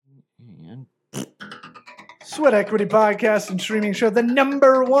Sweat Equity Podcast and streaming show, the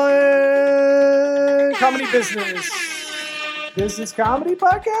number one comedy business comedy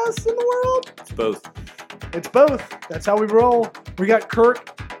podcast in the world. It's both. It's both. That's how we roll. We got Kirk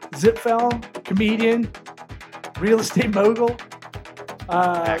Zipfel, comedian, real estate mogul,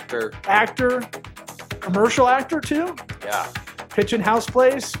 Actor. commercial actor too. Yeah. Pitching house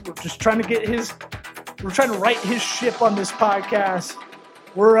plays. We're just trying to right his ship on this podcast.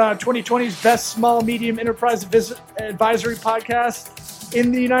 We're 2020's best small medium enterprise advisory podcast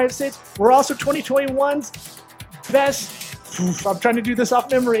in the United States. We're also 2021's best. I'm trying to do this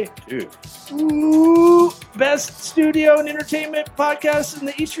off memory. Dude. Best studio and entertainment podcast in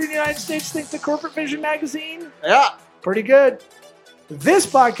the Eastern United States. Think the Corporate Vision magazine. Yeah. Pretty good. This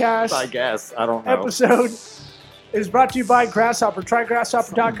podcast, I guess. I don't know. episode is brought to you by Grasshopper. Try Some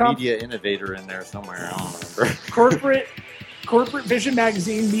grasshopper.com. media innovator in there somewhere. I don't remember. Corporate Vision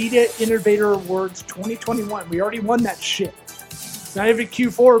Magazine Media Innovator Awards 2021. We already won that shit. It's not even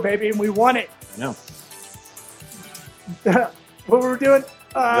Q4, baby, and we won it. I know. What we're doing?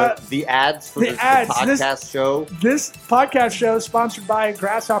 The ads for the the ads. podcast show. This podcast show is sponsored by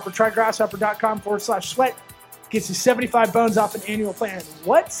Grasshopper. Try grasshopper.com/sweat. Gets you 75 bones off an annual plan.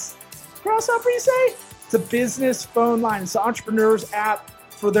 What's Grasshopper, you say? It's a business phone line. It's the entrepreneur's app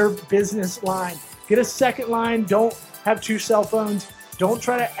for their business line. Get a second line. Don't have two cell phones. Don't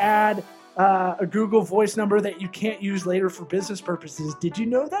try to add a Google Voice number that you can't use later for business purposes. Did you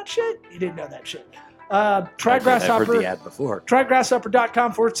know that shit? You didn't know that shit. Try Grasshopper. I've heard the ad before. Try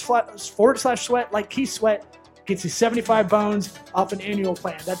grasshopper.com/sweat like Keith Sweat. Gets you 75 bones off an annual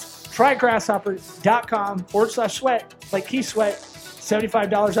plan. That's trygrasshopper.com/sweat like Keith Sweat.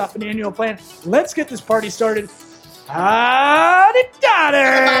 $75 off an annual plan. Let's get this party started. Howdy, About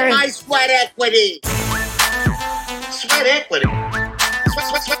daughter. my sweat equity. Sweat equity.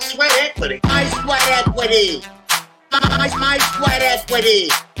 Sweat equity. My sweat equity. My sweat equity.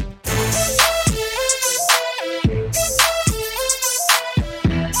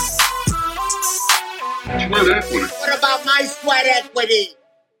 Sweat equity. What about my sweat equity?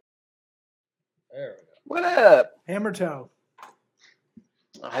 There we go. What up? Hammer toe.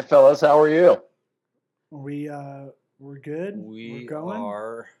 Hi, fellas. How are you? We're good. We We're going.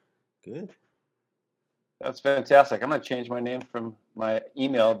 are good. That's fantastic. I'm going to change my name from my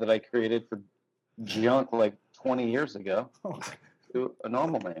email that I created for junk like 20 years ago Oh, to a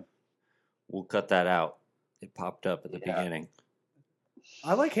normal name. We'll cut that out. It popped up at the Yeah. beginning.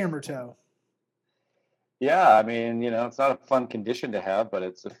 I like hammer toe. Yeah, I mean, it's not a fun condition to have, but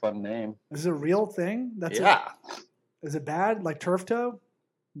it's a fun name. Is it a real thing? Is it bad? Like turf toe?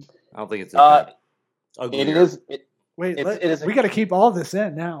 I don't think it's ugly. It is. Wait, It is a- we got to keep all this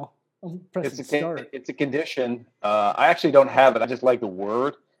in now. I'm pressing It's start. it's a condition. I actually don't have it. I just like the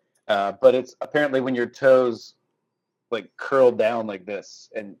word. But it's apparently when your toes like curl down like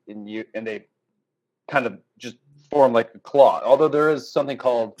this, and they kind of just form like a claw. Although there is something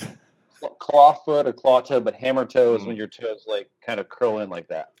called claw foot or claw toe, but hammer toe is when your toes like kind of curl in like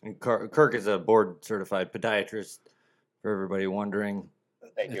that. And Kirk is a board certified podiatrist. For everybody wondering,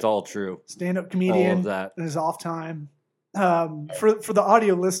 Thank it's you. all true. Stand-up All comedian of that. in his off time. For the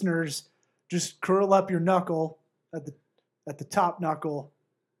audio listeners, just curl up your knuckle at the top knuckle,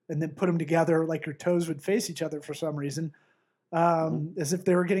 and then put them together like your toes would face each other for some reason, as if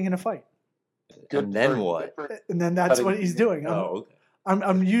they were getting in a fight. Good And then for- what? good for- And then that's Cutting what he's doing. Oh, okay.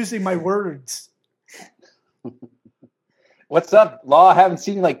 I'm using my words. What's up, Law? I haven't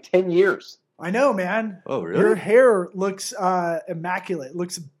seen you in like 10 years. I know, man. Oh, really? Your hair looks immaculate.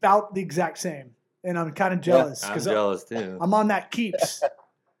 Looks about the exact same, and I'm kind of jealous I'm because jealous too. I'm on that Keeps.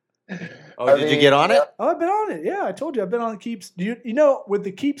 Oh, did you get on it? Oh, I've been on it. Yeah, I told you I've been on the Keeps. You know, with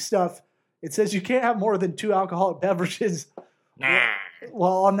the Keeps stuff, it says you can't have more than 2 alcoholic beverages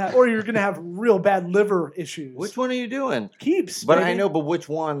while on that, or you're going to have real bad liver issues. Which one are you doing? Keeps? But baby. I know, but which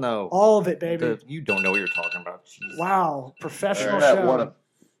one though? all of it, baby. You don't know what you're talking about. Jeez. Wow, professional Isn't that show. one of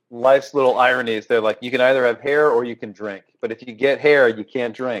life's little ironies? They're like, you can either have hair or you can drink. But if you get hair, you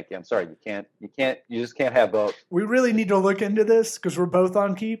can't drink. I'm sorry, you just can't have both. We really need to look into this because we're both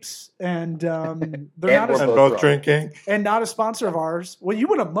on Keeps, and they're And not we're a, both both wrong. drinking. and not a sponsor of ours. Well, you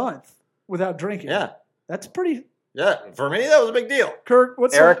went a month without drinking. Yeah, That's pretty. yeah. For me, that was a big deal. Kirk,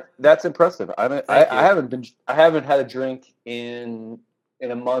 what's Eric, that's impressive. I Thank you. haven't had a drink in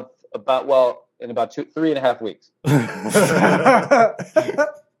a month. In about 3.5 weeks.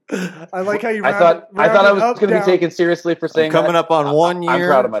 I like how you. I thought I was going to be taken seriously for saying I'm coming that. up on 1 year. I'm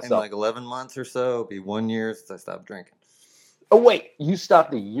proud of In myself. like 11 months or so, it'll be 1 year since I stopped drinking. Oh wait, you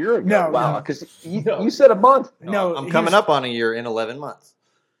stopped a year ago? No, wow, no. because you said a month. No, I'm he coming was- up on a year in 11 months.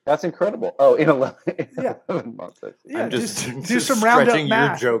 That's incredible. Oh, in 11, Yeah. 11 months. Yeah, I'm just, do some roundup stretching your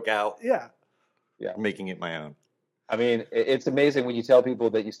math. joke out, Yeah. making it my own. I mean, it's amazing when you tell people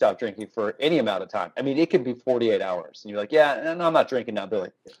that you stop drinking for any amount of time. I mean, it could be 48 hours. And you're like, yeah, no, I'm not drinking now. They're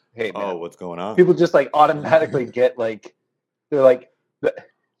like, hey, man. Oh, what's going on? People just like automatically get like, they're like,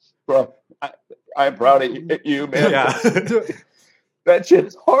 bro, I'm proud of you, man. Yeah. That shit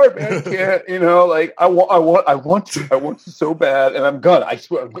is hard, man. I can't, like I want to so bad, and I'm gonna. I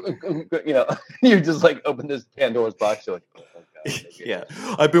swear, you just like open this Pandora's box. You're like, oh, God, maybe. Yeah,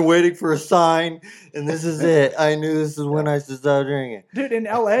 I've been waiting for a sign, and this is it. I knew this is when I should stop drinking. Dude, in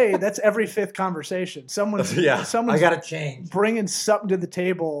LA, that's every fifth conversation. Someone's I gotta change. bringing something to the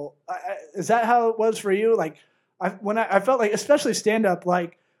table. Is that how it was for you? Like, I felt like, especially stand up,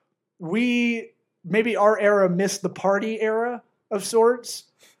 like maybe our era missed the party era of sorts,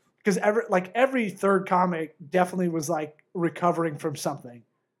 because every third comic definitely was like recovering from something.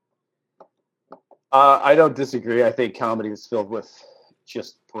 I don't disagree. I think comedy is filled with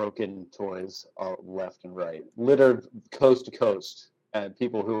just broken toys left and right, littered coast to coast, and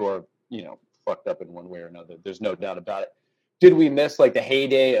people who are fucked up in one way or another. There's no doubt about it. Did we miss like the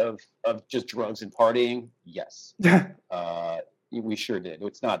heyday of just drugs and partying? Yes. We sure did.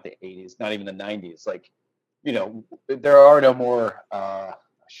 It's not the 80s, not even the 90s. Like, there are no more.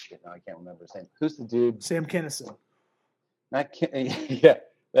 Shit, no, I can't remember his name. Who's the dude? Sam Kinison.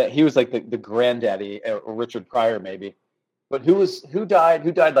 Yeah, he was like the granddaddy, or Richard Pryor maybe. But who died?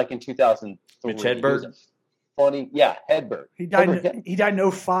 Who died like in 2003? Mitch Hedberg. Funny, yeah, Hedberg. He died in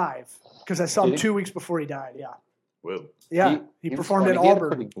 2005 because I saw him 2 weeks before he died. Yeah. Whoa. Yeah, he performed at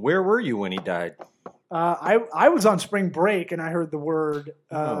Auburn. Where were you when he died? I was on spring break and I heard the word.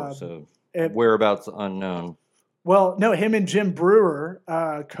 Whereabouts unknown. Well, no, him and Jim Brewer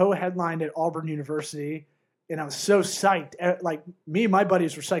co-headlined at Auburn University, and I was so psyched. Like, me and my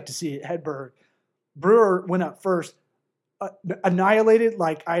buddies were psyched to see Hedberg. Brewer went up first, annihilated.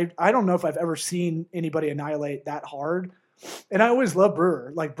 Like, I don't know if I've ever seen anybody annihilate that hard. And I always loved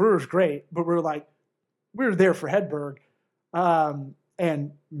Brewer. Like, Brewer's great, but we were there for Hedberg.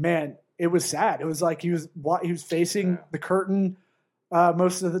 And man, it was sad. It was like he was facing the curtain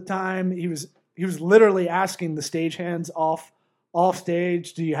most of the time. He was literally asking the stagehands off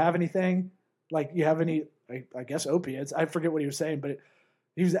stage, do you have anything? Like, you have any, I guess, opiates? I forget what he was saying, but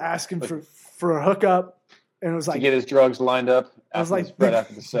he was asking for a hookup, and it was like, to get his drugs lined up. After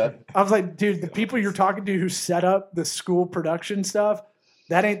the set. I was like, dude, the people you're talking to who set up the school production stuff,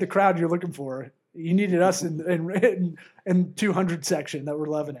 that ain't the crowd you're looking for. You needed us in 200 section that were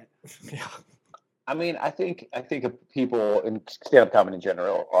loving it. Yeah. I mean, I think people in stand-up comedy in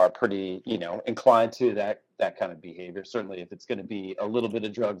general are pretty, inclined to that kind of behavior. Certainly, if it's going to be a little bit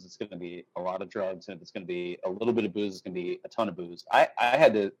of drugs, it's going to be a lot of drugs, and if it's going to be a little bit of booze, it's going to be a ton of booze. I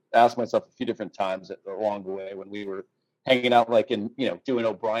had to ask myself a few different times along the way when we were hanging out, like in doing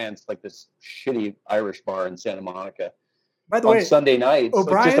O'Brien's, like this shitty Irish bar in Santa Monica. By the on way, Sunday nights,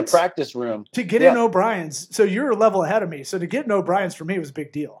 O'Brien's, just a practice room. To get in O'Brien's, so you're a level ahead of me. So to get in O'Brien's for me was a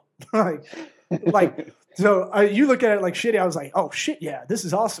big deal. So you look at it like shitty. I was like, oh shit, yeah, this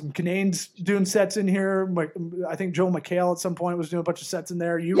is awesome. Kanane's doing sets in here. I think Joel McHale at some point was doing a bunch of sets in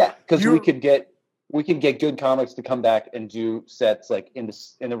there. Because we could get good comics to come back and do sets like in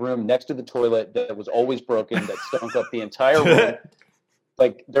the room next to the toilet that was always broken, that stunk up the entire room.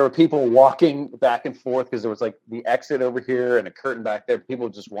 Like, there were people walking back and forth because there was like the exit over here and a curtain back there. People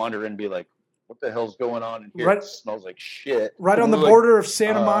would just wander in and be like, what the hell's going on in here? It smells like shit. Right on the border of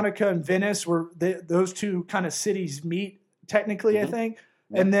Santa Monica and Venice, where those two kind of cities meet, technically, I think.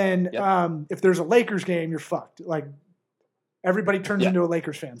 Yep. And then if there's a Lakers game, you're fucked. Like, everybody turns into a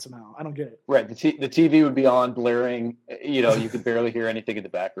Lakers fan somehow. I don't get it. Right. The TV would be on, blaring. You could barely hear anything in the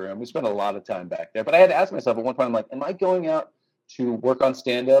back room. We spent a lot of time back there. But I had to ask myself at one point, I'm like, am I going out to work on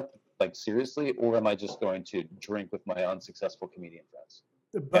stand-up, like, seriously, or am I just going to drink with my unsuccessful comedian friends?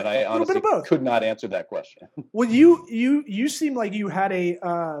 And I honestly could not answer that question. Well, you seem like you had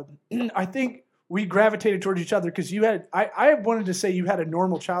I think we gravitated towards each other because you had, I wanted to say you had a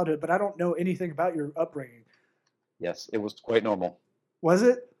normal childhood, but I don't know anything about your upbringing. Yes, it was quite normal. Was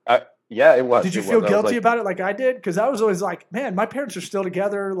it? Yeah, it was. Did you feel guilty about it like I did? Because I was always like, man, my parents are still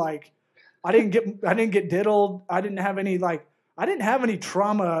together. Like, I didn't get diddled. I didn't have any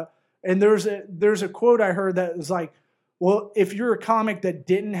trauma. And there's a quote I heard that was like, well, if you're a comic that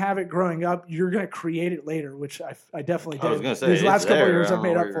didn't have it growing up, you're going to create it later, which I definitely did. I was going to say, these last couple of years I've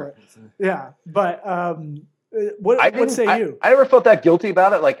made up for it. Yeah. But what say you? I never felt that guilty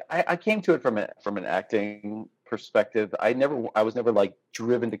about it. Like, I came to it from an acting perspective. I was never like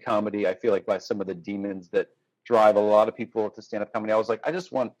driven to comedy, I feel like, by some of the demons that drive a lot of people to stand-up comedy. I was like, I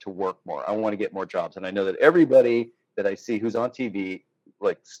just want to work more. I want to get more jobs. And I know that everybody that I see who's on TV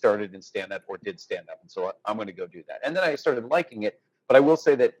like started in stand-up or did stand-up. And so I'm going to go do that. And then I started liking it. But I will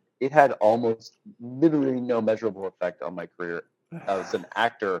say that it had almost literally no measurable effect on my career as an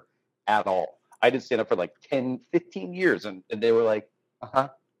actor at all. I did stand-up for like 10, 15 years. And they were like, uh-huh.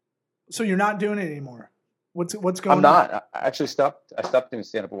 So you're not doing it anymore. What's going on? I'm not. I actually stopped. I stopped doing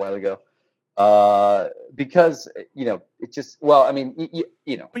stand-up a while ago. Because it just, well, I mean,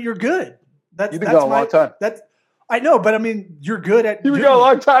 you know, but you're good. You've been going a long time. I know, but I mean, you're good at. You've been going a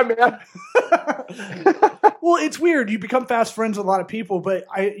long time, man. Well, it's weird. You become fast friends with a lot of people, but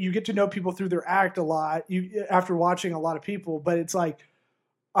you get to know people through their act a lot. After watching a lot of people, but it's like,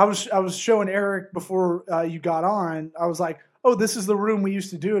 I was showing Eric before you got on. I was like, oh, this is the room we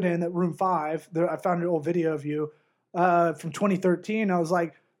used to do it in, at room 5. I found an old video of you from 2013. I was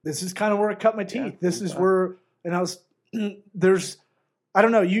like, this is kind of where I cut my teeth. Yeah, this is where, and I was, I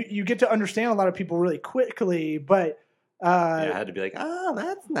don't know, you get to understand a lot of people really quickly, but I had to be like, oh,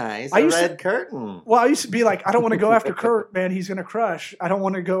 that's nice. Red curtain. Well, I used to be like, I don't want to go after Kurt, man. He's going to crush. I don't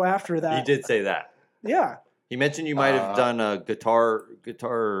want to go after that. He did say that. Yeah. He mentioned you might have done a guitar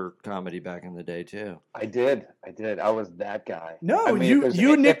comedy back in the day too. I did. I was that guy. No, I mean,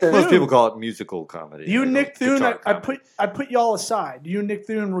 you Nick Thune. Most people call it musical comedy. You Nick Thune. I put y'all aside. You and Nick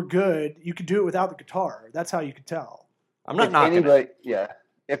Thune were good. You could do it without the guitar. That's how you could tell. I'm not knocking it. Yeah.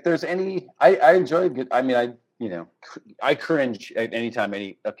 If there's any, I enjoy good. I mean, I cringe at any time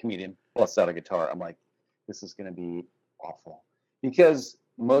a comedian busts out a guitar. I'm like, this is going to be awful, because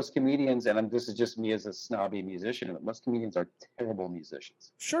most comedians, and this is just me as a snobby musician, but most comedians are terrible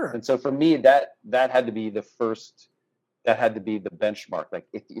musicians. Sure. And so for me, that had to be the first, that had to be the benchmark. Like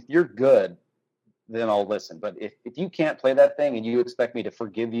if you're good, then I'll listen. But if you can't play that thing and you expect me to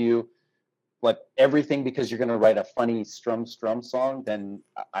forgive you like everything because you're going to write a funny strum song, then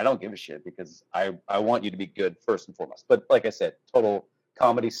I don't give a shit, because I want you to be good first and foremost. But like I said, total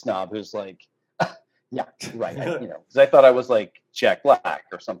comedy snob who's like, yeah, right. Because I thought I was like Jack Black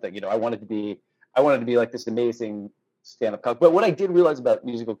or something. I wanted to be like this amazing stand-up comic. But what I did realize about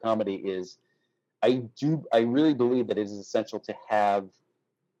musical comedy is I really believe that it is essential to have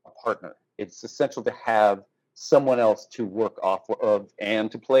a partner. It's essential to have someone else to work off of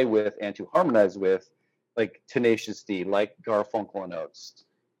and to play with and to harmonize with, like Tenacious D, like Garfunkel and Oates,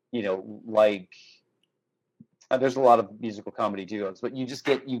 like there's a lot of musical comedy duos, but you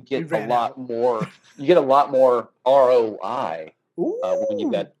get a lot more ROI when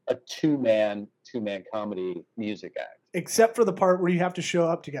you got a two-man comedy music act. Except for the part where you have to show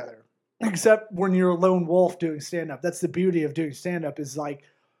up together. Except when you're a lone wolf doing stand-up. That's the beauty of doing stand-up, is like,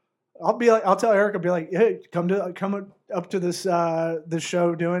 I'll tell Eric, I'll be like, hey, come up to this this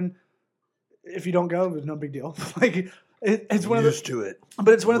show doing. If you don't go, there's no big deal. Like it's one of those to it.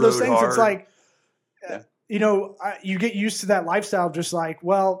 But it's one of those things. Hard. It's like, you get used to that lifestyle. Just like,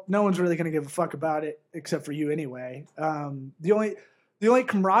 well, no one's really going to give a fuck about it except for you anyway. The only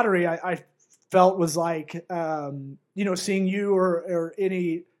camaraderie I felt was like, seeing you or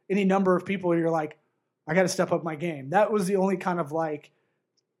any number of people. You're like, I got to step up my game. That was the only kind of like,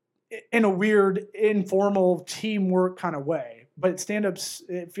 in a weird, informal teamwork kind of way. But stand-ups,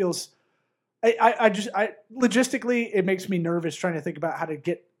 it feels, I logistically, it makes me nervous trying to think about how to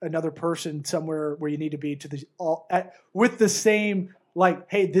get another person somewhere where you need to be with the same,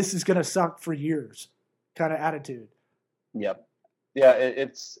 like, hey, this is going to suck for years kind of attitude. Yep. Yeah,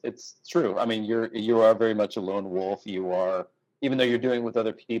 it's true. I mean, you are very much a lone wolf. You are, even though you're doing it with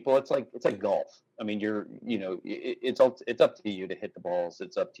other people, it's like golf. I mean, it's up to you to hit the balls.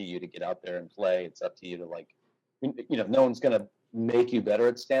 It's up to you to get out there and play. It's up to you to no one's going to make you better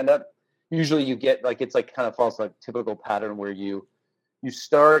at stand-up. Usually you get like, it's like kind of falls like typical pattern where you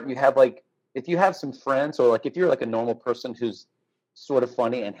start, you have like, if you have some friends, or like if you're like a normal person who's sort of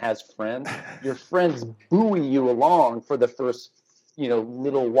funny and has friends, your friends buoy you along for the first,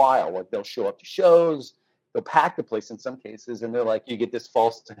 little while. Like they'll show up to shows, they'll pack the place in some cases, and they're like, you get this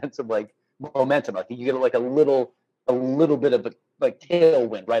false sense of like momentum. Like you get like a little bit of a like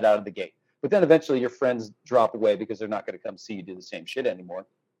tailwind right out of the gate. But then eventually your friends drop away because they're not going to come see you do the same shit anymore.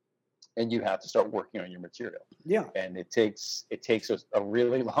 And you have to start working on your material. Yeah. And it takes a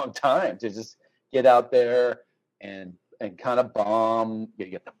really long time to just get out there and kind of bomb. You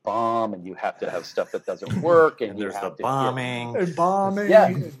get the bomb, and you have to have stuff that doesn't work. And there's the bombing. And bombing.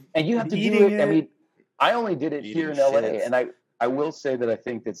 Yeah. And you have to do it. it. I mean, I only did it here in LA, and I will say that I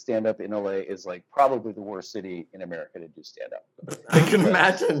think that stand up in LA is like probably the worst city in America to do stand up. I can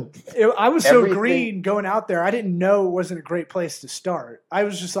imagine. I was so Everything- green going out there. I didn't know it wasn't a great place to start. I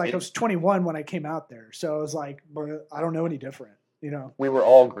was just like, I was 21 when I came out there. So I was like, "But I don't know any different, you know? We were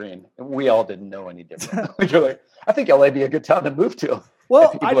all green, and we all didn't know any different. You're like, I think LA be a good town to move to. Well,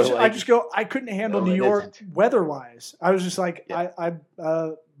 people I are just, I like, just go, I couldn't handle "No, New it York isn't." weather-wise. I was just like, Yeah. I'm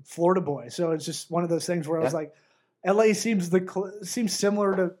Florida boy. So it's just one of those things where I was Yeah. like, LA seems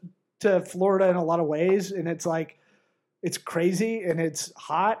similar to Florida in a lot of ways. And it's like, it's crazy and it's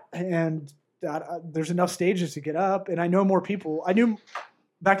hot and there's enough stages to get up. And I know more people.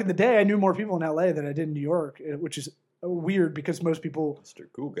 Back in the day, I knew more people in LA than I did in New York, which is weird because most people Mr.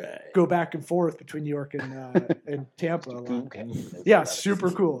 Cool Guy. go back and forth between New York and Tampa. A lot. Okay. Yeah,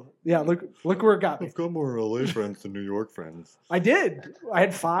 super cool. Yeah, look where it got me. I've got more LA friends than New York friends. I did. I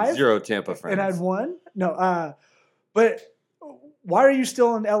had 5, 0 Tampa friends. and I had 1. No, but why are you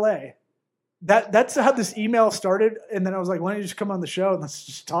still in LA? That's how this email started, and then I was like, why don't you just come on the show and let's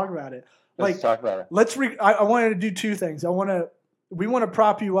just talk about it? Let's Like, talk about it. I wanted to do 2 things. We want to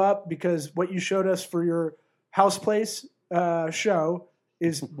prop you up because what you showed us for your House Place show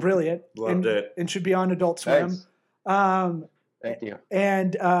is brilliant. Loved and, it. and should be on Adult Swim. Thanks. Thank you.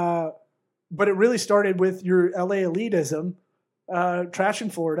 And but it really started with your LA elitism, trash in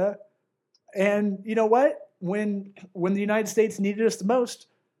Florida. And you know what? When the United States needed us the most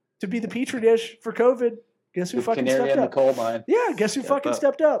to be the petri dish for COVID, guess who The fucking canary stepped in the up? coal mine. Yeah, guess who Stepped fucking up.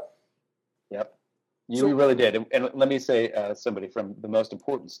 stepped up? Yep. So- We really did. And let me say, somebody from the most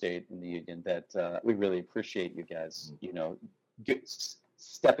important state in the union, that we really appreciate you guys,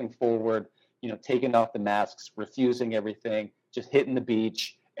 stepping forward, taking off the masks, refusing everything, just hitting the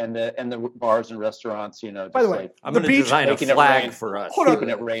beach and the bars and restaurants, just By the way, like I'm the going to beach- design a Making it flag rain. for us. Hold on. keeping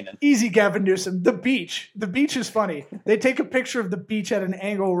it raining. Easy, Gavin Newsom. The beach. The beach is funny. They take a picture of the beach at an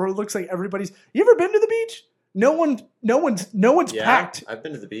angle where it looks like everybody's. You ever been to the beach? No one's Yeah, packed. I've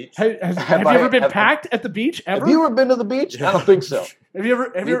been to the beach. Have you I- ever been have- packed at the beach ever? Have you ever been to the beach? I don't think so. Have you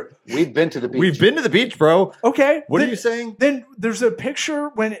ever? We've been to the beach. We've been to the beach, bro. Okay. What then, are you saying? Then there's a picture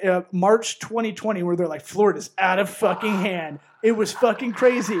when March 2020 where they're like, Florida's out of fucking hand. It was fucking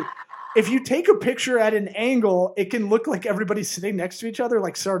crazy. If you take a picture at an angle, it can look like everybody's sitting next to each other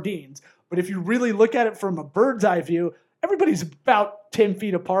like sardines. But if you really look at it from a bird's eye view, everybody's about 10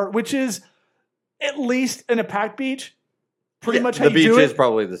 feet apart, which is at least in a packed beach. Pretty much how the you beach do is it.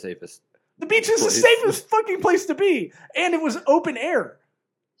 probably the safest. The beach is the place. safest fucking place to be. And it was open air.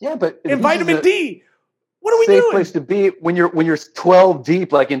 Yeah, but the And beach is vitamin a D. What are we safe doing? place to be when you're 12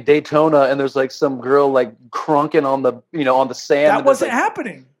 deep, like in Daytona, and there's like some girl like crunking on the sand. That and wasn't it's like,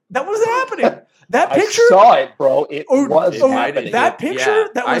 happening. That wasn't happening. That picture. I saw it, bro. It Oh, was oh, happening. that picture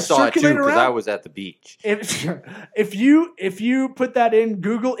that I was saw it too circulating because around? I was at the beach. If you put that in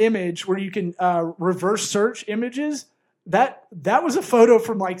Google Image where you can reverse search images, that was a photo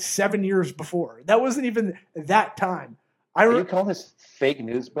from like 7 years before. That wasn't even that time. Are you calling this fake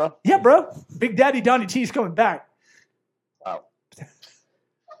news, bro? Yeah, bro. Big Daddy Donnie T's coming back. Wow.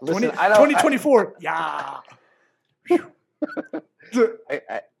 20, Listen, I don't. 2024. Yeah.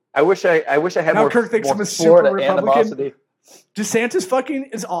 I wish I had Now more, Kirk thinks more I'm a super Florida Republican. animosity. DeSantis fucking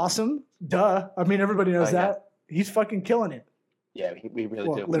is awesome. Duh. I mean, everybody knows Oh, yeah. that. He's fucking killing it. Yeah, we really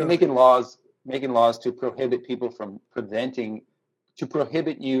Well, do. literally. Making laws to prohibit people from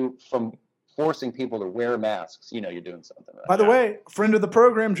prohibit you from forcing people to wear masks. You're doing something. Right By the now. way, friend of the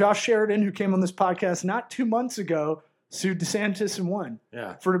program, Josh Sheridan, who came on this podcast not 2 months ago, sued DeSantis and won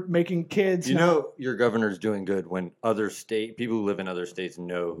Yeah. for making kids. You not- know your governor's doing good when people who live in other states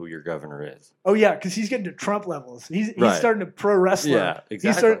know who your governor is. Oh yeah, because he's getting to Trump levels. He's Right. starting to pro wrestler. Yeah,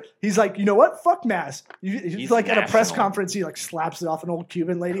 exactly. He's like, you know what? Fuck masks. He's He's like at a press national. conference, he like slaps it off an old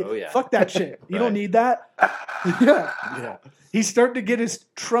Cuban lady. Oh, yeah. Fuck that shit. You don't Right. need that. Yeah. He's starting to get his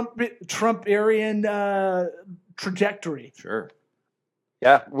Trump-arian trajectory. Sure.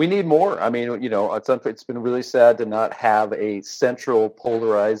 Yeah, we need more. I mean, it's been really sad to not have a central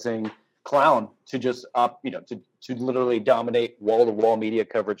polarizing clown to just to literally dominate wall-to-wall media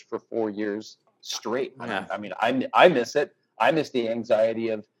coverage for 4 years straight. Yeah. I mean, I miss it. I miss the anxiety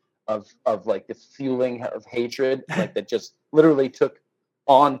of like the fueling of hatred, like that just literally took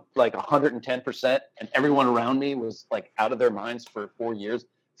on like 110%, and everyone around me was like out of their minds for 4 years.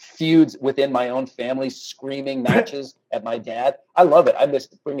 Feuds within my own family, screaming matches at my dad. I love it. I miss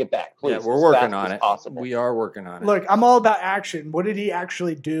it. Bring it back, please. Yeah, we're as working fast on as it. Possible. We are working on it. Look, I'm all about action. What did he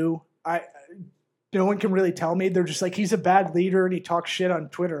actually do? No one can really tell me. They're just like, he's a bad leader and he talks shit on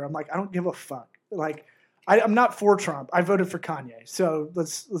Twitter. I'm like, I don't give a fuck. Like, I'm not for Trump. I voted for Kanye. So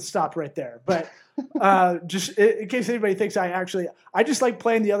let's stop right there. But just in case anybody thinks I just like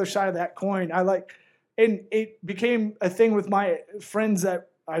playing the other side of that coin. And it became a thing with my friends that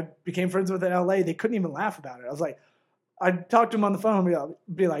I became friends with in LA. They couldn't even laugh about it. I was like, I'd talk to them on the phone and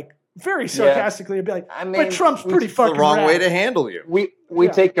be like, very sarcastically, I'd be like, but Trump's pretty fucking the wrong rad. way to handle you. We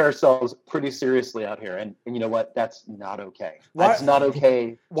take ourselves pretty seriously out here, and you know what? That's not okay. That's not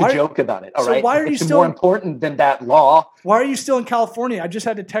okay to joke about it. All right. Why are you it's still more important than that law? Why are you still in California? I just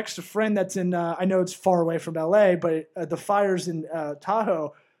had to text a friend that's in. I know it's far away from LA, but the fires in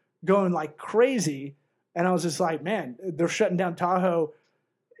Tahoe going like crazy, and I was just like, man, they're shutting down Tahoe.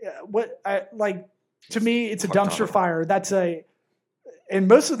 To me, it's a dumpster fire. And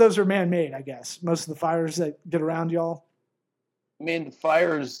most of those are man-made, I guess. Most of the fires that get around y'all. I mean, the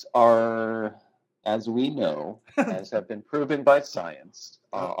fires are, as we know, as have been proven by science,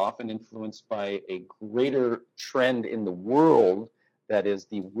 often influenced by a greater trend in the world that is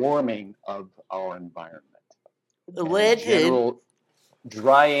the warming of our environment. Alleged. General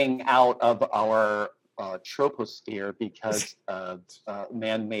drying out of our troposphere because of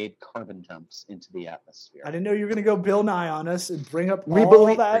man-made carbon dumps into the atmosphere. I didn't know you were going to go Bill Nye on us and bring up We all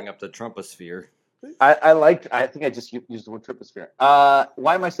believe- that. Bring up the Trumposphere. I think I just used the word troposphere.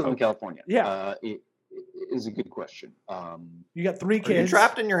 Why am I still in California? Yeah. It is a good question. You got 3 Are you kids.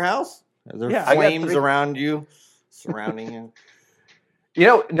 trapped in your house? Are there Yeah. I got flames 3 around you, surrounding you?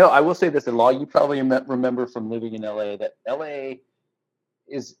 No, I will say this. A law you probably remember from living in LA, that LA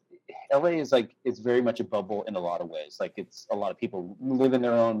is like, it's very much a bubble in a lot of ways. Like, it's a lot of people live in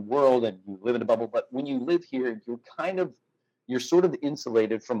their own world and you live in a bubble. But when you live here, you're sort of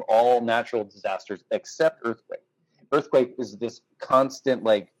insulated from all natural disasters except earthquake. Earthquake is this constant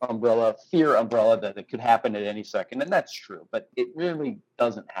fear umbrella that it could happen at any second. And that's true, but it really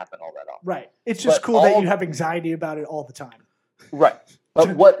doesn't happen all that often. Right. It's just But cool that you have anxiety about it all the time. Right.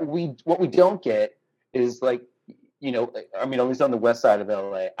 But what we don't get is, like, you know, I mean, at least on the west side of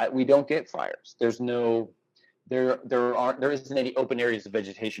LA, we don't get fires. There isn't any open areas of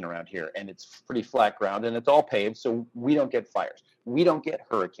vegetation around here, and it's pretty flat ground, and it's all paved, so we don't get fires. We don't get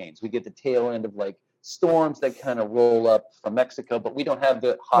hurricanes. We get the tail end of like storms that kind of roll up from Mexico, but we don't have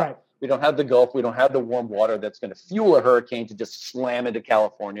the hot. Right. We don't have the Gulf. We don't have the warm water that's going to fuel a hurricane to just slam into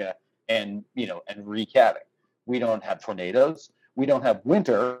California and wreak havoc. We don't have tornadoes. We don't have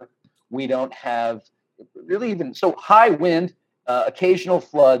winter. We don't have really even so high wind, occasional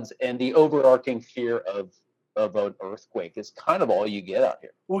floods, and the overarching fear of an earthquake is kind of all you get out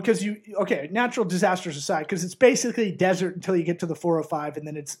here. Well, because natural disasters aside, because it's basically desert until you get to the 405, and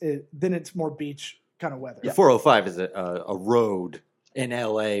then it's more beach kind of weather. The 405 is a road in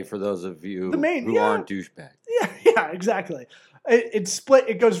LA for those of you who aren't douchebags. Yeah, exactly. It's split.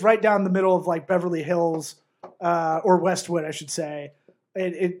 It goes right down the middle of like Beverly Hills or Westwood, I should say.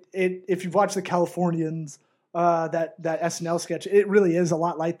 If you've watched the Californians, that SNL sketch, it really is a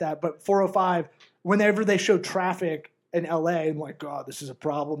lot like that. But 405, whenever they show traffic in LA, I'm like, God, this is a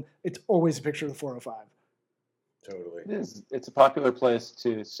problem. It's always a picture of the 405. Totally. It is. It's a popular place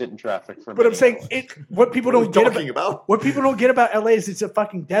to sit in traffic for. But I'm saying what people don't get about what people don't get about LA is it's a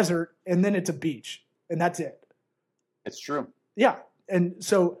fucking desert and then it's a beach and that's it. It's true. Yeah, and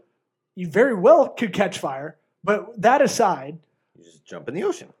so you very well could catch fire. But that aside, you just jump in the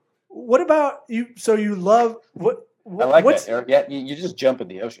ocean. What about you? So you love what? I like that, Eric. Yeah, you just jump in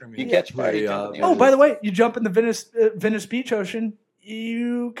the ocean. You catch fire. You jump in the ocean. Oh, by the way, you jump in the Venice Beach Ocean.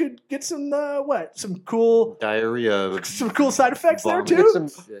 You could get some some cool diarrhea, some cool side effects there too.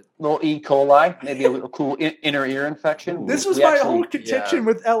 Get some little E. coli, maybe a little cool inner ear infection. This was my whole contention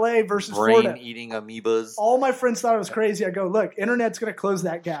with LA versus Florida. Brain-eating amoebas. All my friends thought it was crazy. I go, look, internet's going to close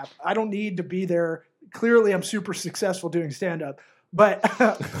that gap. I don't need to be there. Clearly, I'm super successful doing stand-up, but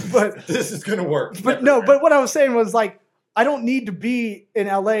this is going to work. But but what I was saying was like, I don't need to be in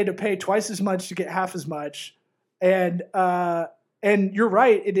LA to pay twice as much to get half as much, and you're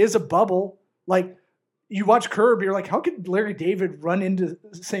right, it is a bubble. Like, you watch Curb, you're like, how could Larry David run into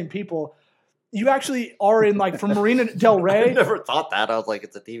the same people? You actually are in, like, from Marina Del Rey. I never thought that. I was like,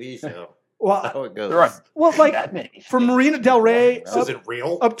 it's a TV show. Well, that's how it goes. Right. Well, like, from Marina Del Rey is it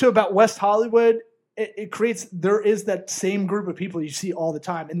real? Up to about West Hollywood, it creates, there is that same group of people you see all the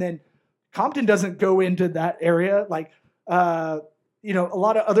time. And then Compton doesn't go into that area. Like, a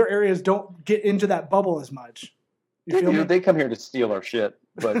lot of other areas don't get into that bubble as much. They come here to steal our shit,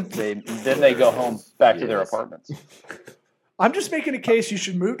 but then they go home back to their apartments. I'm just making a case you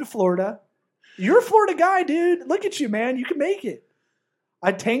should move to Florida. You're a Florida guy, dude. Look at you, man. You can make it.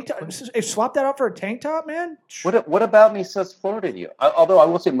 A tank top. Swap that out for a tank top, man. What about me says Florida to you? Although I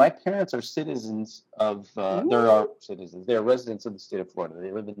will say my parents are citizens of they're residents of the state of Florida.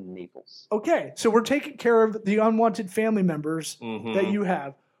 They live in Naples. Okay, so we're taking care of the unwanted family members Mm-hmm. that you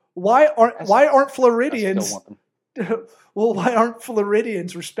have. Why aren't Floridians? I still want them. Well, why aren't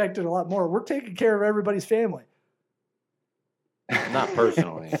Floridians respected a lot more? We're taking care of everybody's family. Not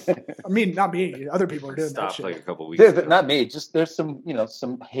personally. I mean, not me. Other people are doing that Stopped shit. like a couple weeks ago. Not me. Just there's some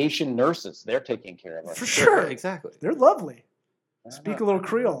Haitian nurses. They're taking care of us. For sure. Exactly. They're lovely. I don't Speak know, a little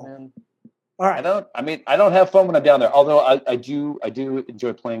Creole. man. All right. I don't have fun when I'm down there. Although I do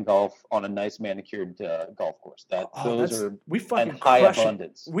enjoy playing golf on a nice manicured golf course. Those are we fucking in high crush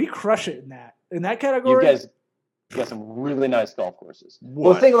abundance. it. We crush it in that You category. guys got some really nice golf courses. What?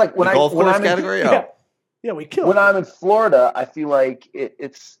 Well, the thing like when The I golf when course I'm in, category? yeah. Yeah, we kill when it. I'm in Florida, I feel like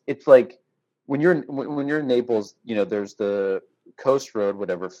it's like when you're in Naples, there's the Coast Road,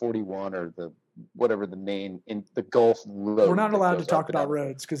 whatever 41 or the main in the Gulf Road. We're not that allowed to goes talk up and about down.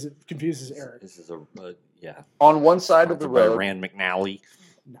 roads because it confuses Eric. This is yeah. On one side of the Sponsored by road, Rand McNally.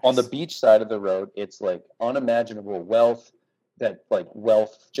 on the Nice. beach side of the road, it's like unimaginable wealth.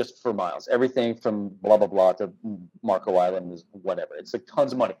 Wealth just for miles. Everything from blah blah blah to Marco Island is whatever. It's like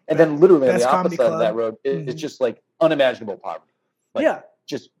tons of money. And then literally on Best the comedy opposite side of that club. road, Mhm. it's just like unimaginable poverty. Like, Yeah.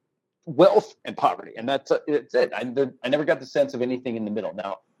 just wealth and poverty, and that's it. I never got the sense of anything in the middle.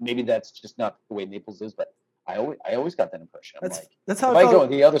 Now maybe that's just not the way Naples is, but I always got that impression. I'm like, That's how if I I go felt. on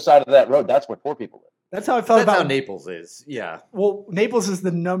the other side of that road, that's where poor people live. That's how I felt That's how about Naples is. Yeah. Well, Naples is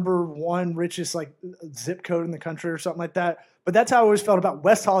the number one richest like zip code in the country or something like that. But that's how I always felt about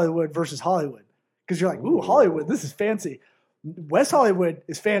West Hollywood versus Hollywood. Because you're like, ooh, Hollywood, this is fancy. West Hollywood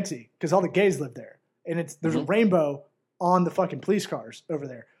is fancy because all the gays live there. And there's a rainbow on the fucking police cars over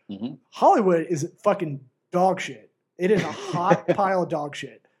there. Mhm. Hollywood is fucking dog shit. It is a hot pile of dog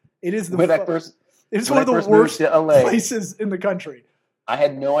shit. It is When I the first it's when one I of the first moved worst to LA, places in the country. I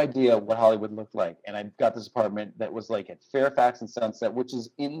had no idea what Hollywood looked like, and I got this apartment that was like at Fairfax and Sunset, which is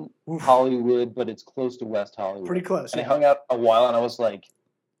in Oof. Hollywood, but it's close to West Hollywood. Pretty close. And I Yeah. hung out a while, and I was like,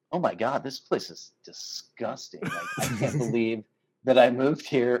 "Oh my god, this place is disgusting! Like, I can't believe that I moved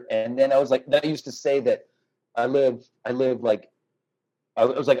here." And then I was like, then I used to say that I live like. I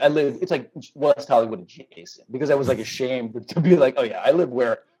was like, it's like West Hollywood adjacent, because I was like ashamed to be like, oh yeah, I live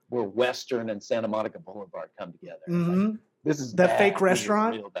where Western and Santa Monica Boulevard come together. It's like, Mhm. this is That bad. fake This is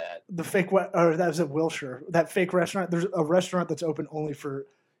restaurant? real bad. The fake, or that was at Wilshire. That fake restaurant. There's a restaurant that's open only for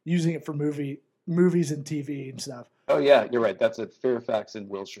using it for movies and TV and stuff. Oh yeah, you're right. That's at Fairfax in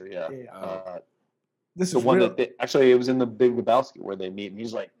Wilshire. Yeah. Yeah. This The is one real. that actually it was in the Big Lebowski where they meet, and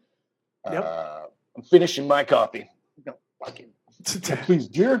he's like, Yep. "I'm finishing my coffee." No, fucking please,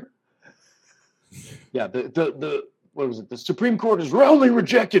 dear. Yeah. The what was it? The Supreme Court has roundly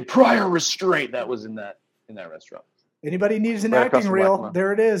rejected prior restraint. That was in that restaurant. Anybody needs an Right across acting from reel? Blackmore.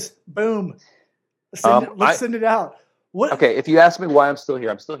 There it is. Boom. Let's send it out. What? Okay, if you ask me why I'm still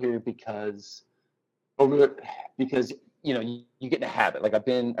here because you get in a habit. Like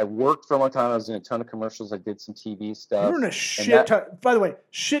I worked for a long time. I was in a ton of commercials. I did some TV stuff. You're in a shit ton. By the way,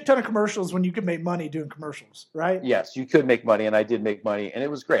 shit ton of commercials when you can make money doing commercials, right? Yes, you could make money, and I did make money, and it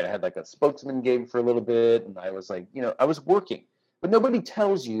was great. I had like a spokesman gig for a little bit, and I was like, I was working. But nobody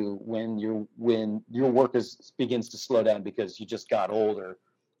tells you when your work begins to slow down because you just got older,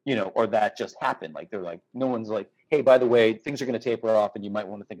 or that just happened. Like they're like, no one's like, hey, by the way, things are going to taper off, and you might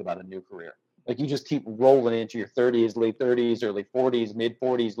want to think about a new career. Like you just keep rolling into your 30s, late 30s, early 40s, mid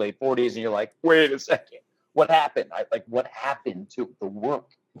 40s, late 40s, and you're like, wait a second, what happened? What happened to the work?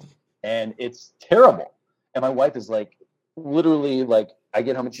 And it's terrible. And my wife is like, literally, like, I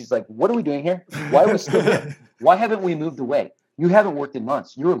get home and she's like, what are we doing here? Why are we still here? Why haven't we moved away? You haven't worked in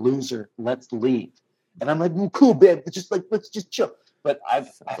months. You're a loser. Let's leave. And I'm like, well, cool, babe. Let's just chill. But I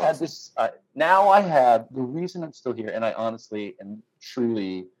had this. Now I have the reason I'm still here, and I honestly am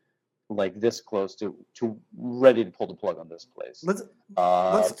truly like this close to ready to pull the plug on this place. Let's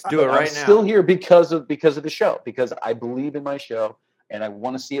do it right I'm now. still here because of the show, because I believe in my show and I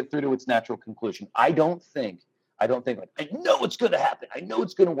want to see it through to its natural conclusion. I don't think like, I know it's going to happen. I know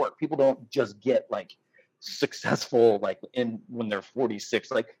it's going to work. People don't just get like successful like when they're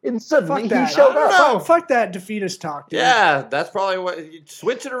 46, like, and suddenly he showed up. No. Fuck that defeatist talk. Dude. Yeah, that's probably what you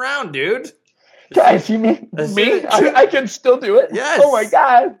switch it around, dude. Guys, you mean me? I can still do it. Yes. Oh my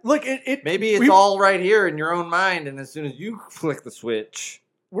god. Look, Maybe it's all right here in your own mind, and as soon as you flick the switch,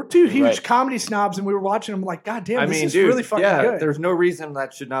 we're two huge Right. comedy snobs, and we were watching them like, God damn, I this mean, is dude, really fucking yeah, good. there's no reason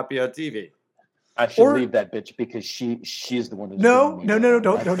that should not be on TV. I should Or- leave that bitch because she's the one who's No, bringing no, me no, down.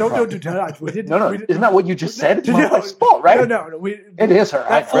 don't, That's don't, the don't, problem. we didn't. No, we didn't- isn't that what you just said? It's my No, wife's fault, right? No, It is her.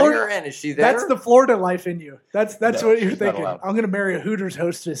 That Bring Florida- her in. Is she there? That's the Florida life in you. That's No, what you're she's not thinking. allowed. I'm gonna marry a Hooters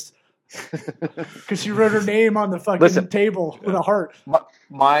hostess because she wrote her name on the fucking Listen. table with a heart.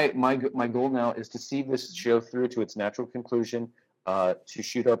 My goal now is to see this show through to its natural conclusion. To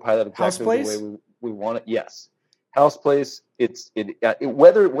shoot our pilot House exactly the Place? way we want it. Yes, House Place.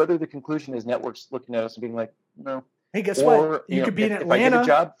 Whether the conclusion is networks looking at us and being like, no, Hey, guess or what? You could be in if I get Atlanta. a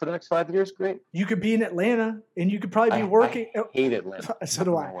job for the next 5 years, great. You could be in Atlanta, and you could probably be working. I hate Atlanta. So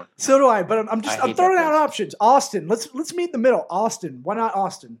do Not I. gonna work. So do I. But I'm I I'm hate throwing that out place. options. Austin. Let's meet in the middle. Austin. Why not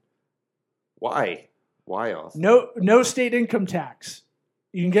Austin? Why? Why Austin? No state income tax.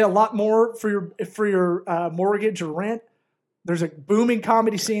 You can get a lot more for your mortgage or rent. There's a booming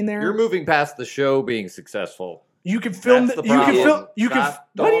comedy scene there. You're moving past the show being successful. You can film. That's the You can problem. film. You can. Stop.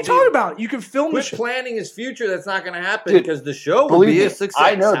 What are you Don't talking be- about? You can film the Quit show. planning his future. That's not going to happen Dude, because the show will Believe be me, a success.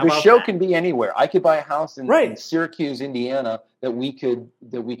 I know How the about show that? can be anywhere. I could buy a house in Right. Syracuse, Indiana, that we could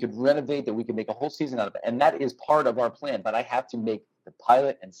renovate, that we could make a whole season out of it, and that is part of our plan. But I have to make the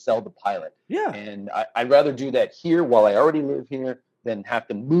pilot and sell the pilot, Yeah. and I'd rather do that here while I already live here than have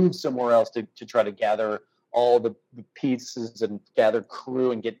to move somewhere else to try to gather all the pieces and gather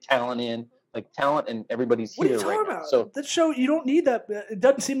crew and get talent in. Like talent and everybody's What are here you right talking now. about? So That show, you don't need that. It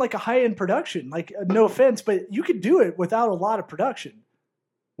doesn't seem like a high end production. Like, no offense, but you could do it without a lot of production.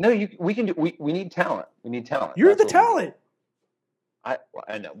 no, we can do. We need talent. We need talent. You're the That's what we need. talent.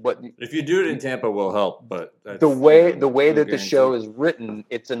 I know, but If you do it in Tampa, will help. But that's, the way no that the guarantee. show is written,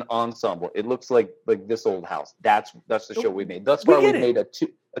 it's an ensemble. It looks like this old house. That's the show we made. Thus We far, get we've it.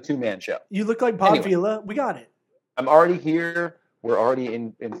 made a two-man show. You look like Bob Anyway. Vila. We got it. I'm already here. We're already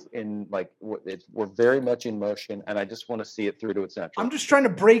in like we're very much in motion, and I just want to see it through to its natural. I'm just trying to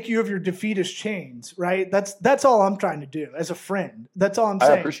break you of your defeatist chains, right? That's all I'm trying to do as a friend. That's all I'm I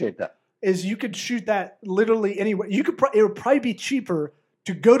saying. appreciate that. Is you could shoot that literally anywhere. You could. It would probably be cheaper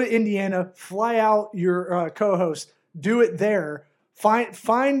to go to Indiana, fly out your co-host, do it there,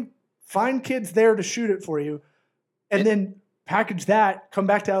 find kids there to shoot it for you, and then package that, come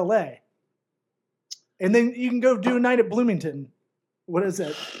back to LA, and then you can go do a night at Bloomington. What is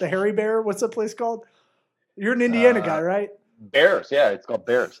it? The Harry Bear? What's that place called? You're an Indiana guy, right? Bears, yeah, it's called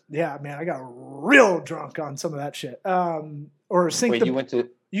Bears. Yeah, man, I got real drunk on some of that shit. Or sink Wait, the. you went to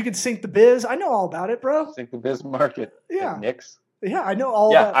You can sink the biz. I know all about it, bro. Think the Biz Market? Yeah. At Nick's. Yeah, I know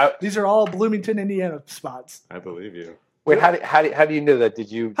all Yeah, about. These are all Bloomington, Indiana spots. I believe you. Wait, how do you know that?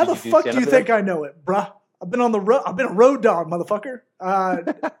 Did you? How did the you fuck do stand-up you for think I know it, bruh? I've been on the road. I've been a road dog, motherfucker.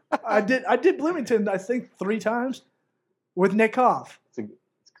 I did Bloomington, I think 3 times with Nick Hoff. that? It's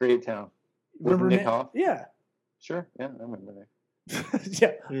a great town. With Remember Nick Hoff? Yeah, Sure, yeah, I remember that.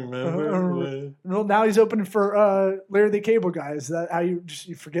 yeah. You remember Well, now he's opening for Larry the Cable Guy. Is that how you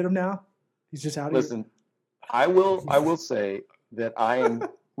forget him now? He's just out of Listen, I will say that I am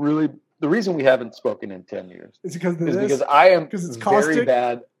really the reason we haven't spoken in 10 years It's because of is this. because I am 'Cause it's very caustic?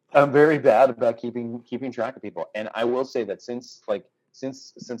 bad. I'm very bad about keeping track of people, and I will say that since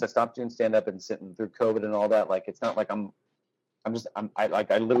I stopped doing stand up and sitting through COVID and all that, like it's not like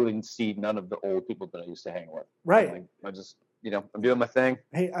I literally see none of the old people that I used to hang with. Right. Like, I just I'm doing my thing.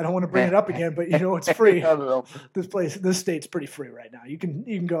 Hey, I don't want to bring it up again, but you know it's free. I don't know. This state's pretty free right now. You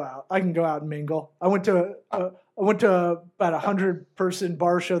can go out. I can go out and mingle. I went to about 100-person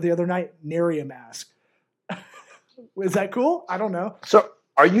bar show the other night. Nary a mask. Is that cool? I don't know. So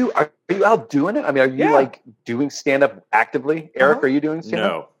are you out doing it? I mean, are you Yeah. like doing stand up actively? Eric, Uh-huh. are you doing stand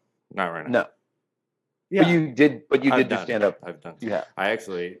up? No, not right now. No. Yeah. But you did I've do done- stand up. I've done. You have. I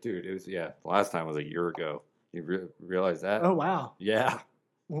actually, dude, it was the last time was a year ago. You realize that? Oh wow. Yeah.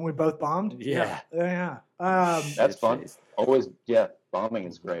 When we both bombed. Yeah. Yeah. That's fun. Shit-faced. Always, yeah. Bombing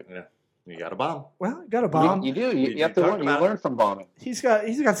is great. Yeah. You got a bomb. Well, got a bomb. You do. You You have to talked learn. You about it. learn from bombing. He's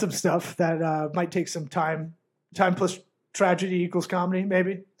got some stuff that might take some time. Time plus tragedy equals comedy,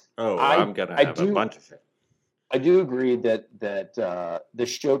 maybe. Oh, I- I'm gonna I have do- a bunch of shit. I do agree that the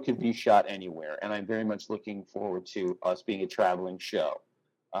show could be shot anywhere, and I'm very much looking forward to us being a traveling show.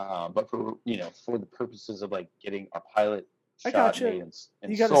 But for the purposes of like getting a pilot I shot gotcha. made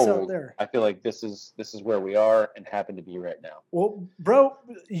and You gotta sell it sold, there. I feel like this is where we are and happen to be right now. Well, bro,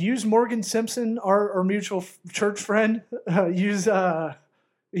 use Morgan Simpson, our mutual church friend. He used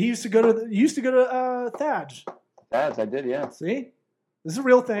to go to Thad's. That's I did, yeah. See, this is a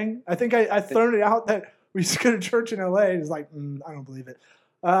real thing. I think I thrown it out that we used to go to church in LA. It's like I don't believe it.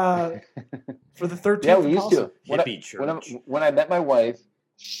 For the 13th. Yeah, we used to. apostle. Hippie When I, church. when I met my wife,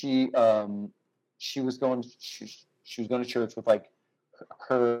 she was going to church with like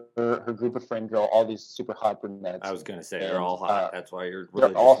her group of friend girl, all these super hot brunettes. I was gonna say And, they're all hot. That's why you're They're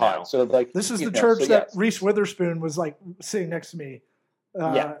religious all now. hot. So like This is you the know, church so that yes. Reese Witherspoon was like sitting next to me.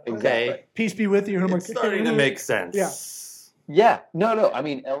 Yeah, exactly. Peace be with you. And I'm It's like, starting to make sense. Yeah. Yeah, no. I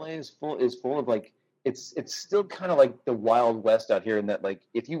mean, LA is full of like it's still kind of like the Wild West out here in that like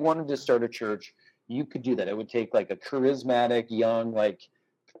if you wanted to start a church, you could do that. It would take like a charismatic young like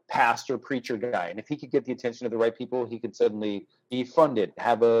pastor preacher guy, and if he could get the attention of the right people, he could suddenly be funded,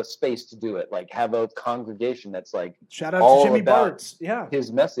 have a space to do it, like have a congregation that's like shout out all to Jimmy about Bartz. Yeah.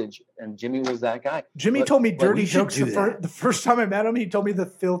 his message. And Jimmy was that guy. Jimmy But, told me like, dirty we should jokes do the that. first time I met him. He told me the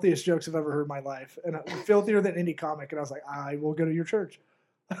filthiest jokes I've ever heard in my life, and filthier than any comic. And I was like, I will go to your church.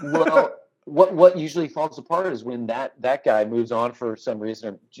 Well, what usually falls apart is when that guy moves on for some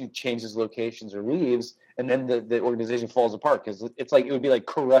reason or changes locations or leaves, and then the organization falls apart because it's like it would be like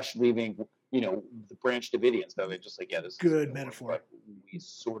Koresh leaving, the Branch Davidians. So they're just like, yeah, this Good is metaphor. But we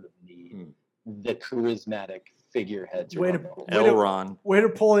sort of need the charismatic figurehead to Way run to- the whole way to- Elron. Way to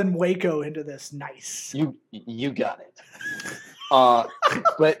pull in Waco into this. Nice. You got it.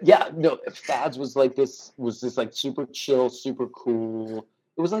 But yeah, no, Fads was this like super chill, super cool.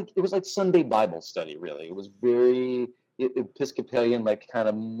 It was like Sunday Bible study, really. It was very Episcopalian, like kind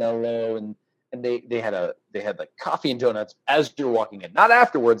of mellow, and they had like coffee and donuts as you're walking in, not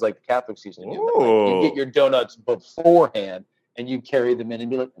afterwards like the Catholics usually do. But, like, you get your donuts beforehand, and you carry them in and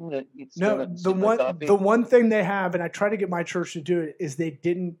be like, I'm gonna eat some No, donuts, the sip my one coffee. the one thing they have, and I try to get my church to do it, is they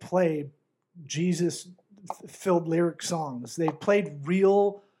didn't play Jesus filled lyric songs. They played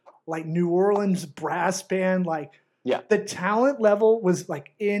real like New Orleans brass band. Like Yeah. the talent level was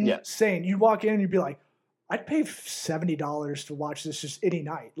like insane. You walk in and you'd be like, I'd pay $70 to watch this just any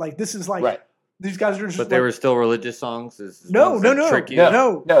night. Like this is like Right. these guys are just But they were still religious songs. No. Tricky.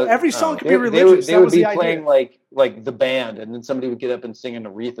 No. Every song could be They religious. they That would was be the idea. playing like the band, and then somebody would get up and sing an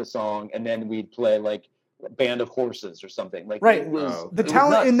Aretha song, and then we'd play like Band of Horses or something. Like Right. it was, Oh. The it was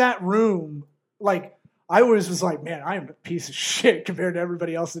talent nuts. in that room, like I always was like, man, I am a piece of shit compared to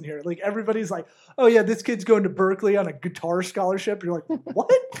everybody else in here. Like everybody's like, oh yeah, this kid's going to Berkeley on a guitar scholarship. You're like, what?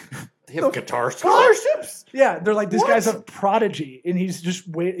 They have guitar Scholarships? Yeah, they're like, this What? guy's a prodigy, and he's just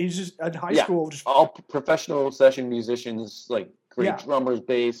in high Yeah. school. Just all professional session musicians, like great Yeah. drummers,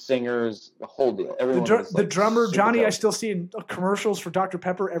 bass, singers, the whole deal. Everyone was, the like, drummer super Johnny, I talented. still see in commercials for Dr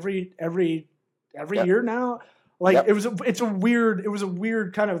Pepper every Yep. year now. Like Yep. it was a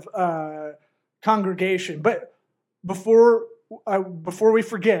weird kind of congregation. But before we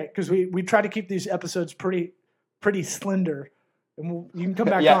forget, because we try to keep these episodes pretty slender, and you can come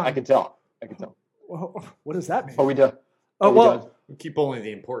back Yeah, on. I can tell. Well, what does that mean? Are we done? Oh Are we well, done? We keep only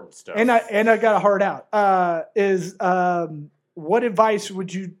the important stuff. and I got a heart out. What advice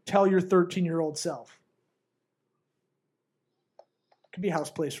would you tell your 13-year-old self? Could be house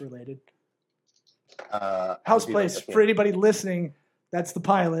place related. House I'll be place like, okay. for anybody listening. That's the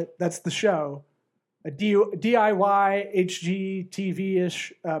pilot. That's the show. A DIY HGTV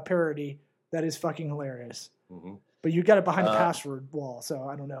ish parody that is fucking hilarious. Mhm. But you got it behind the Uh, password wall, so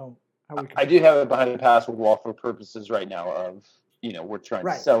I don't know how we can. I do have it behind the password wall for purposes right now of, we're trying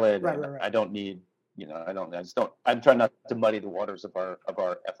Right. to sell it. Right, and right, right. I don't need, I'm trying not to muddy the waters of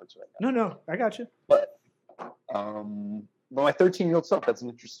our efforts right now. No, I got you. But my 13-year-old self, that's an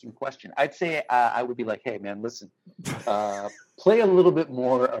interesting question. I'd say I would be like, hey, man, listen, play a little bit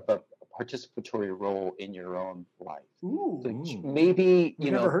more of a participatory role in your own life. Ooh, Like, maybe,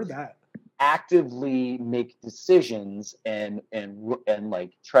 I've never heard that. actively make decisions and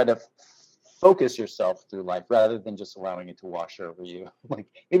like try to focus yourself through life rather than just allowing it to wash over you. Like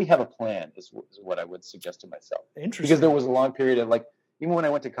maybe have a plan is what I would suggest to myself. Interesting. Because there was a long period of like, even when I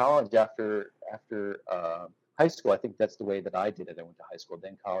went to college after high school, I think that's the way that I did it. I went to high school,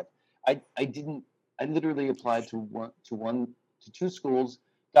 then college. I literally applied to two schools,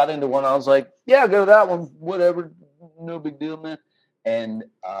 got into one. I was like, yeah, go to that one, whatever, no big deal, man. And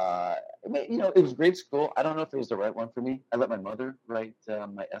it was a great school. I don't know if it was the right one for me. I let my mother write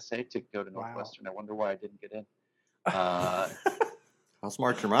my essay to go to Wow. Northwestern. I wonder why I didn't get in. How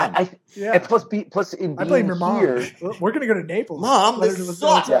smart's your mom? Yeah. And plus in I blame being your mom. here, We're gonna go to Naples. Mom, Let her this do-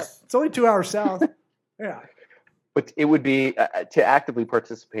 sucks. It's only 2 hours south. Yeah. but it would be to actively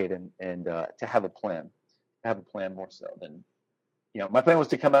participate and to have a plan. More so than, my plan was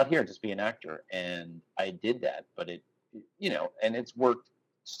to come out here and just be an actor, and I did that. But and it's worked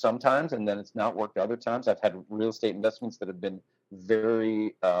sometimes, and then it's not worked other times. I've had real estate investments that have been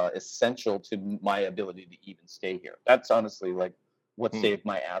very essential to my ability to even stay here. That's honestly like what saved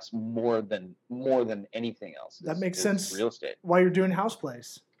my ass more than anything else. That makes is sense. Real estate. While you're doing house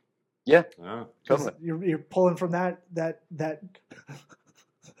plays. Yeah, Oh. totally. You're pulling from that that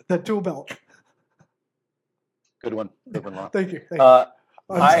tool belt. Good one, Lon. Thank you. Thank you.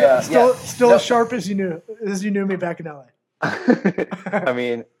 I, still no. as sharp as you knew me back in LA. I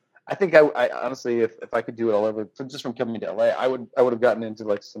mean, I think I honestly, if I could do it all over, just from coming to LA, I would have gotten into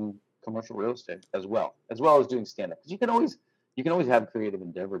like some commercial real estate as well as doing stand up. Because you can always have creative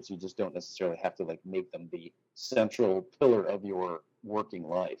endeavors. You just don't necessarily have to like make them the central pillar of your working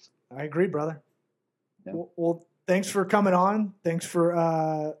life. I agree, brother. Yeah. Well, thanks for coming on. Thanks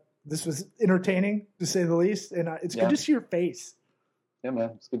for this was entertaining to say the least, and it's good to see your face. Yeah,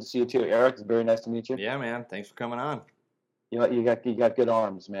 man, it's good to see you too, Eric. It's very nice to meet you. Yeah, man. Thanks for coming on. You got good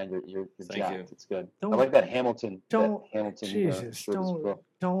arms, man. You're Thank jacked. you. It's good. Don't- I like that Hamilton. Jesus, shirt as well.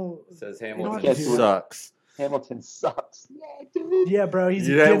 don't. It says don't Hamilton have to do that. sucks. Hamilton sucks. Yeah, dude. Yeah, bro. He's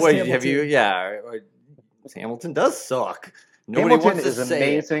Yeah, against wait, Hamilton. have you? Yeah, Hamilton does suck. Nobody Hamilton wants to is say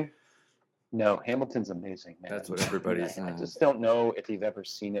it. amazing. No, Hamilton's amazing, man. That's what everybody I says. just don't know if you've ever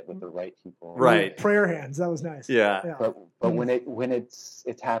seen it with the right people. Right. Prayer hands. That was nice. Yeah. But when it's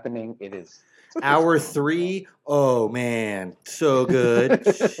happening, it is. Hour 3. Oh man, so good.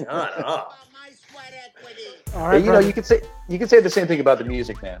 Shut up. My sweat equity. All Yeah, right, you know, brother. you could say the same thing about the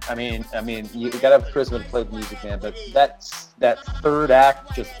music, man. I mean, you gotta have charisma to play the music, man. But that third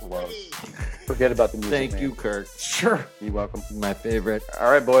act just blows. Forget about the music. Thank man. you, Kurt. Sure. You're welcome. My favorite. All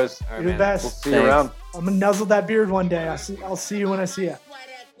right, boys. All right, You're the man. best. We'll see you Thanks. around. I'm gonna nuzzle that beard one day. I'll see you when I see you. Sweat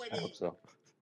equity. I hope so.